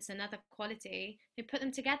complements another quality, then put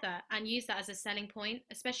them together and use that as a selling point,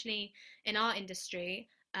 especially in our industry.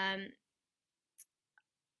 I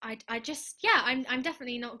just, yeah, I'm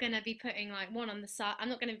definitely not going to be putting like one on the side. I'm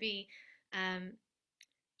not going to be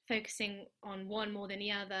focusing on one more than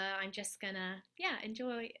the other. I'm just gonna, yeah,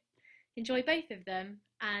 enjoy both of them.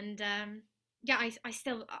 And yeah, I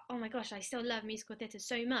still, oh my gosh, I still love musical theatre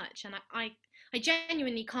so much, and I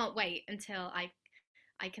genuinely can't wait until I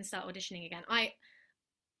can start auditioning again.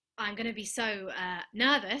 I'm gonna be so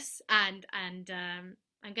nervous, and I'm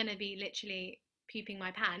gonna be literally pooping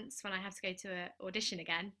my pants when I have to go to an audition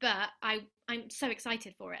again. But I'm so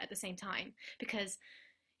excited for it at the same time, because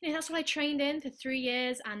you know, that's what I trained in for 3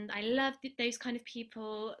 years, and I love those kind of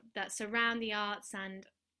people that surround the arts, and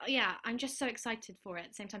yeah, I'm just so excited for it at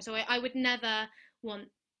the same time. So I would never want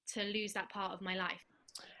to lose that part of my life.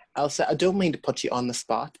 Elsa, I don't mean to put you on the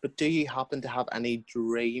spot, but do you happen to have any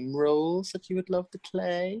dream roles that you would love to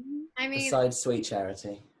play? I mean, Besides Sweet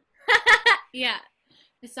Charity. yeah,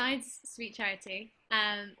 besides Sweet Charity,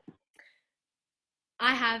 I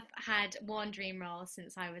have had one dream role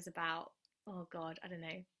since I was about, oh God, I don't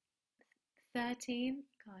know, 13?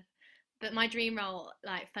 God. But my dream role,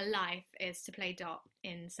 like, for life, is to play Dot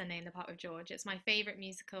in Sunday in the Park with George. It's my favourite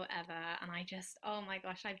musical ever, and I just, oh my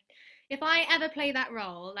gosh, if I ever play that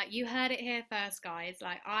role, like, you heard it here first, guys,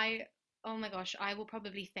 like, oh my gosh, I will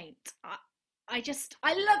probably faint. I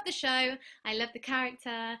love the show, I love the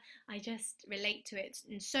character, I just relate to it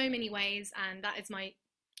in so many ways, and that is my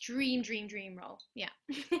dream role, yeah.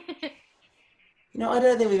 You know, I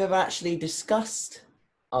don't think we've ever actually discussed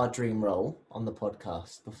our dream role on the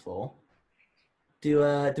podcast before. Do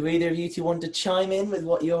either of you two want to chime in with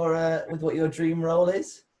what your dream role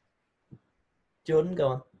is? Jordan, go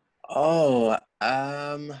on. Oh,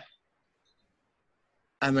 I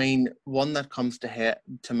mean, one that comes to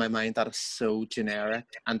my mind that is so generic,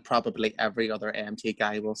 and probably every other MT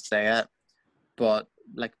guy will say it, but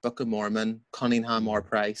like Book of Mormon, Cunningham or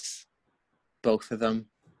Price, both of them.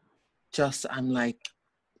 Just, I'm like,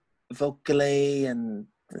 vocally and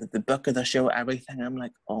the book of the show, everything, I'm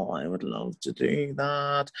like, oh, I would love to do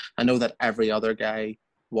that. I know that every other guy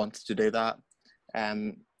wants to do that.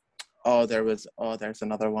 There's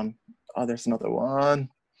another one.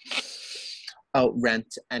 Oh,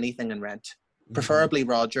 Rent, anything in Rent. Preferably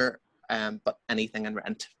Roger, but anything in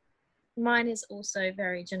Rent. Mine is also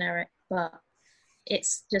very generic, but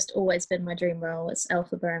it's just always been my dream role. It's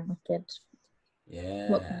Elphaba and Wicked.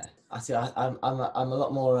 Yeah, I see. I'm a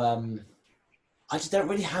lot more. I just don't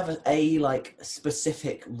really have a like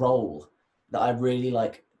specific role that I really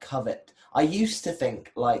like covet. I used to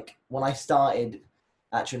think, like, when I started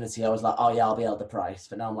at Trinity, I was like, oh yeah, I'll be Elder Price.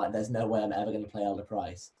 But now I'm like, there's no way I'm ever going to play Elder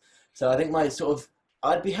Price. So I think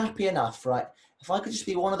I'd be happy enough, right? If I could just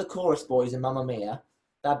be one of the chorus boys in Mamma Mia,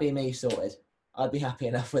 that'd be me sorted. I'd be happy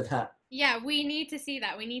enough with that. Yeah, we need to see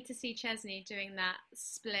that. We need to see Chesney doing that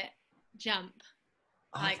split jump.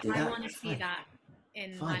 Like, I want to see that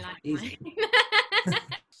in my lifetime.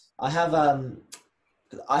 I have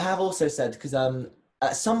also said, because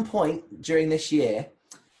at some point during this year,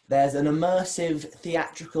 there's an immersive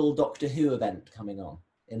theatrical Doctor Who event coming on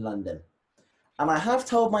in London. And I have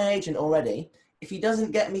told my agent already, if he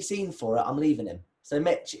doesn't get me seen for it, I'm leaving him. So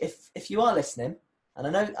Mitch, if you are listening, and I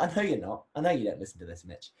know you're not, I know you don't listen to this,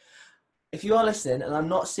 Mitch. If you are listening and I'm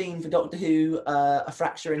not seen for Doctor Who, A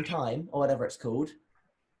Fracture in Time, or whatever it's called,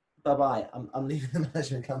 bye-bye. I'm leaving the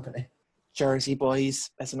management company. Jersey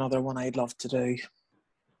Boys is another one I'd love to do.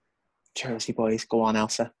 Jersey Boys, go on,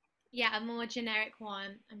 Elsa. Yeah, a more generic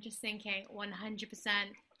one. I'm just thinking 100%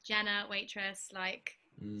 Jenna, waitress, like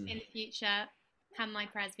in the future, can my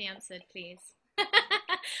prayers be answered, please?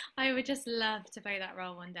 I would just love to play that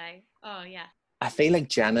role one day. Oh, yeah. I feel like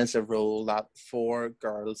Jenna's a role that for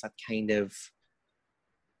girls that kind of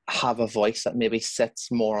have a voice that maybe sits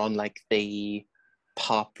more on like the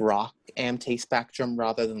pop rock MT spectrum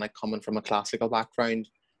rather than like coming from a classical background.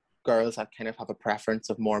 Girls that kind of have a preference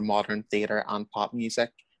of more modern theatre and pop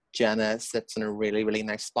music, Jenna sits in a really, really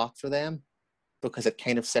nice spot for them because it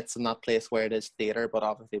kind of sits in that place where it is theatre, but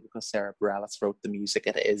obviously because Sarah Bareilles wrote the music,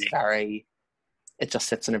 it just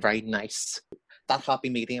sits in a very nice, that happy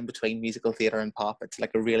medium between musical theatre and pop. It's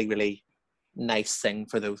like a really, really nice thing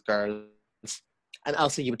for those girls. And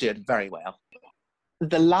Elsa, you would do it very well.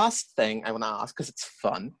 The last thing I want to ask, because it's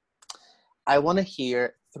fun, I want to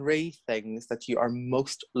hear 3 things that you are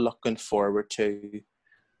most looking forward to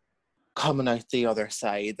coming out the other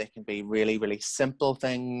side. They can be really, really simple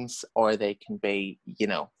things, or they can be,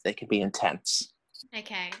 they can be intense.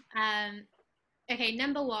 Okay. Okay,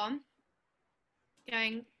 number 1,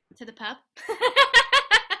 going to the pub.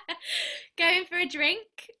 Going for a drink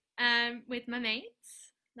with my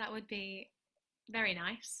mates. That would be very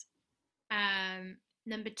nice.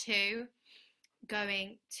 Number 2,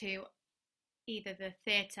 going to either the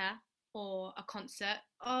theatre or a concert.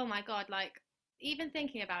 Oh my god, like even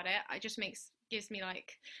thinking about it, it just gives me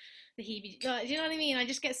like the heebie. Do you know what I mean? I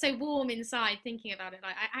just get so warm inside thinking about it.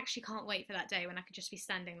 Like I actually can't wait for that day when I could just be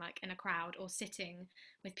standing like in a crowd or sitting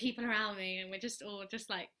with people around me, and we're just all just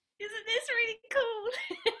like, isn't this really cool?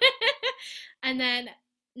 And then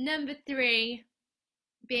number 3,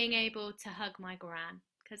 being able to hug my gran,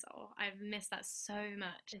 because I've missed that so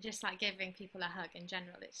much. And just like giving people a hug in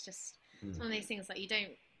general, it's one of those things that you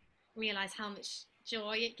don't realize how much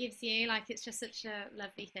joy it gives you. Like it's just such a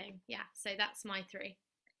lovely thing. Yeah, so that's my 3.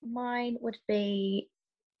 Mine would be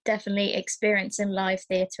definitely experiencing live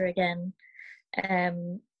theatre again.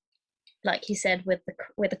 Like you said, with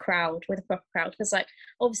a crowd, with a proper crowd, because like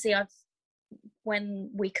obviously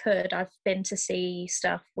when I've been to see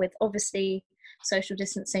stuff with, obviously social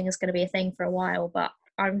distancing is going to be a thing for a while, but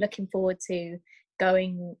I'm looking forward to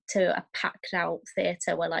going to a packed out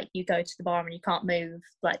theatre where like you go to the bar and you can't move.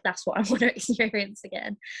 Like that's what I want to experience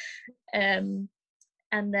again. And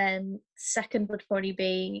then second would probably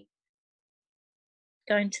be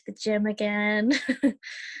going to the gym again.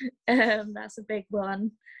 That's a big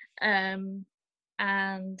one. And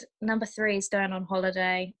number 3 is going on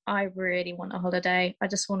holiday. I really want a holiday. I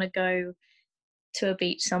just want to go to a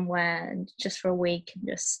beach somewhere and just for a week and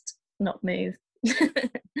just not move.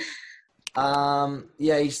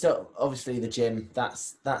 Yeah, you still obviously the gym.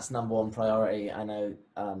 That's number 1 priority. I know.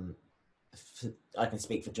 I can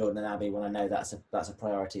speak for Jordan and Abby when I know that's a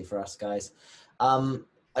priority for us guys. I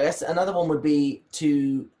guess another one would be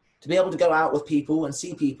to be able to go out with people and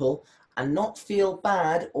see people and not feel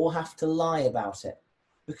bad or have to lie about it,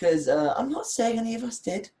 because I'm not saying any of us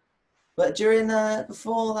did, but during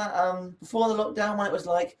before the lockdown, when it was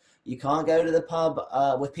like you can't go to the pub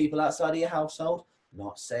with people outside of your household,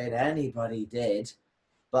 not saying anybody did,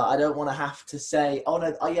 but I don't want to have to say, oh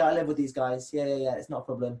no, oh yeah, I live with these guys, yeah, it's not a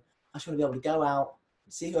problem. I just want to be able to go out,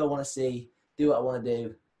 see who I want to see, do what I want to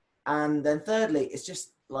do. And then thirdly, it's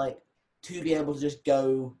just like to be able to just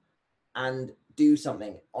go and do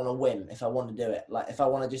something on a whim if I want to do it. Like if I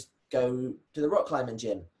want to just go to the rock climbing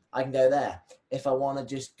gym, I can go there. If I want to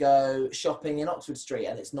just go shopping in Oxford Street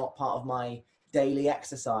and it's not part of my daily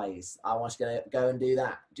exercise, I want to go and do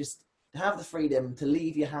that. Just have the freedom to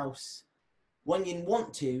leave your house when you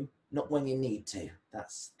want to, not when you need to.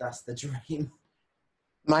 That's the dream.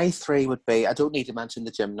 My 3 would be, I don't need to mention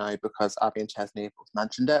the gym now because Abby and Chesney both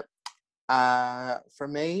mentioned it. For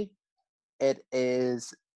me, it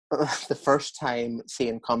is the first time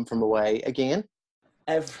seeing Come From Away again.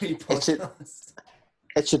 Every podcast.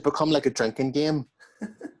 It should become like a drinking game.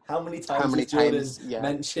 How many times does Jordan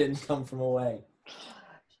mention Come From Away?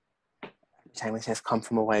 Every time he says Come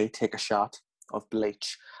From Away, take a shot of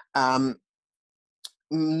bleach.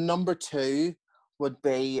 Number 2 would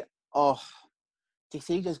be, do you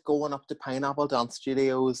see just going up to Pineapple Dance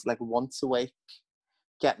Studios like once a week,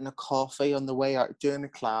 getting a coffee on the way out, doing a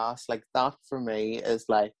class, like that for me is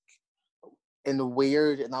like in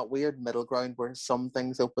that weird middle ground where some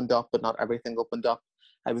things opened up but not everything opened up.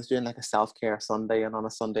 I was doing like a self-care Sunday, and on a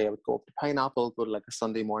Sunday I would go up to Pineapple, go to like a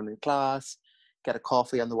Sunday morning class, get a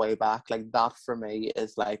coffee on the way back. Like that for me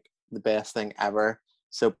is like the best thing ever.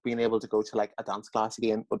 So being able to go to like a dance class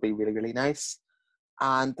again would be really, really nice.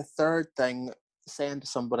 And the third thing, saying to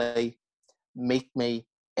somebody, meet me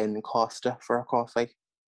in Costa for a coffee.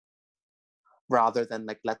 rather than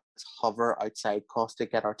like let's hover outside Costa,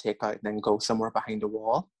 get our takeout, and then go somewhere behind a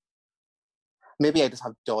wall. Maybe I just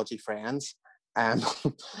have dodgy friends,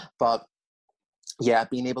 but yeah,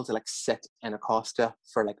 being able to like sit in a Costa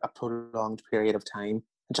for like a prolonged period of time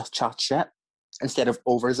and just chat shit instead of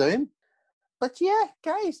over Zoom. But yeah,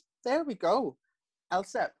 guys, there we go.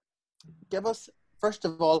 Elsa, give us, first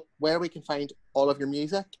of all, where we can find all of your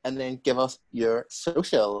music, and then give us your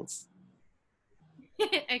socials.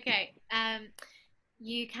 Okay.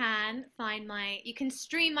 You can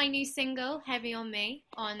stream my new single, Heavy on Me,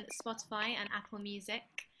 on Spotify and Apple Music.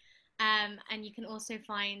 And you can also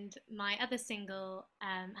find my other single,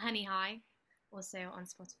 Honey High, also on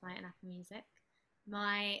Spotify and Apple Music.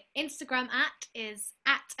 My Instagram is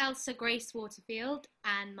 @Elsa Grace Waterfield,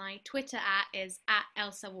 and my Twitter is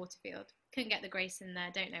 @Elsa Waterfield. Couldn't get the Grace in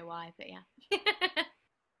there, don't know why, but yeah.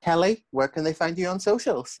 Kelly, where can they find you on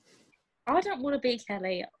socials? I don't want to be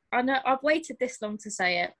Kelly. I know I've waited this long to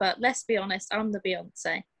say it, but let's be honest, I'm the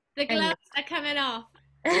Beyonce. The gloves are coming off.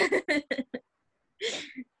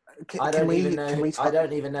 I don't even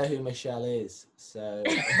know who Michelle is. So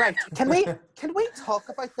right, can we talk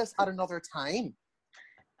about this at another time?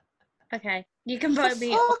 Okay, you can find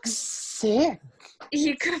me. For fuck's sake!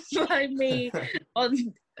 You can find me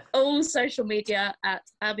on all social media at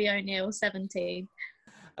Abby O'Neill 17.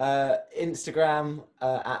 Instagram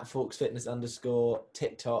 @ForksFitness_,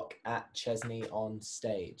 TikTok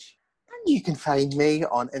 @ChesneyOnStage. And you can find me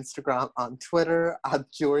on Instagram and Twitter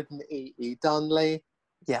 @Jordan E. Donnelly.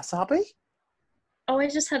 Yes, Abby? Oh, I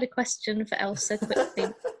just had a question for Elsa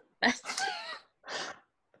quickly.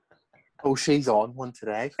 Oh, she's on one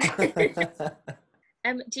today.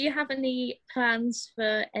 Do you have any plans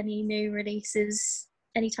for any new releases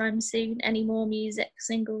anytime soon? Any more music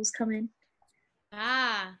singles coming?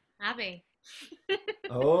 Abby.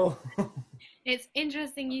 Oh. It's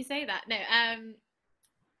interesting you say that. No,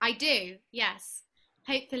 I do, yes.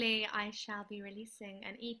 Hopefully I shall be releasing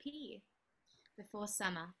an EP before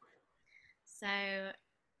summer. So,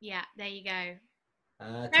 yeah, there you go.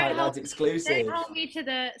 Tight Lads exclusive. Don't hold me to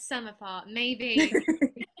the summer part. Maybe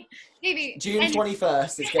June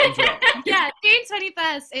 21st, it's getting dropped. Yeah, June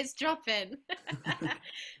 21st, it's dropping.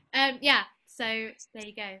 Yeah, so there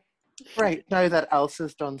you go. Right, now that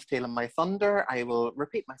Elsa's done stealing my thunder, I will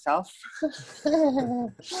repeat myself.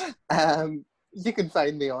 You can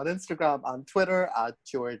find me on Instagram and Twitter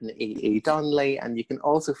 @Jordan E. Donnelly, and you can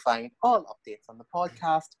also find all updates on the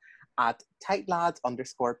podcast at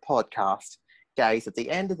 @tightlads_podcast. Guys, at the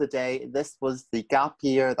end of the day, this was the gap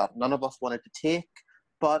year that none of us wanted to take,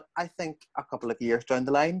 but I think a couple of years down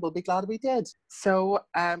the line, we'll be glad we did. So,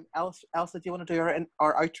 Elsa, do you want to do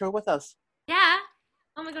our outro with us? Yeah.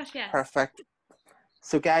 Oh my gosh, yes. Perfect.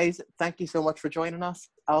 So, guys, thank you so much for joining us.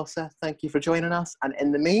 Elsa, thank you for joining us. And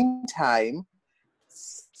in the meantime,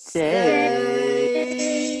 stay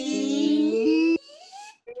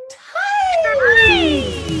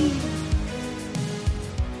tight.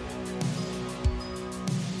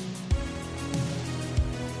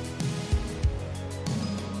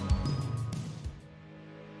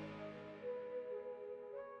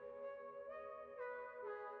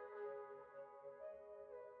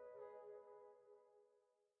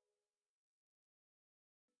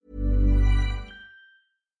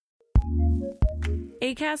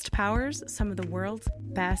 Acast powers some of the world's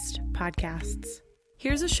best podcasts.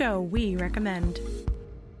 Here's a show we recommend.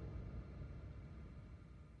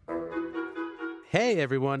 Hey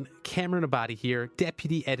everyone, Cameron Abadi here,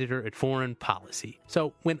 Deputy Editor at Foreign Policy.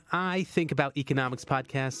 So when I think about economics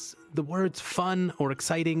podcasts, the words fun or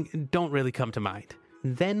exciting don't really come to mind.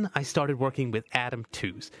 Then I started working with Adam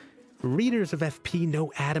Tooze. Readers of FP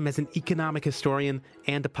know Adam as an economic historian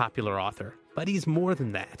and a popular author. But he's more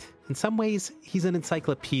than that. In some ways, he's an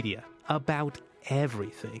encyclopedia about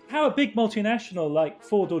everything. How a big multinational like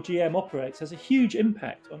Ford or GM operates has a huge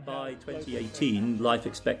impact on... By 2018, life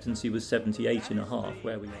expectancy was 78.5,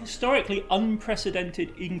 where we... Historically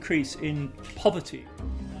unprecedented increase in poverty.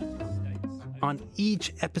 On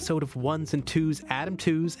each episode of Ones and Twos, Adam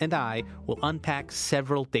Tooze and I will unpack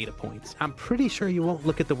several data points. I'm pretty sure you won't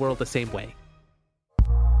look at the world the same way.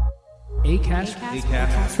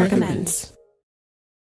 Acast recommends.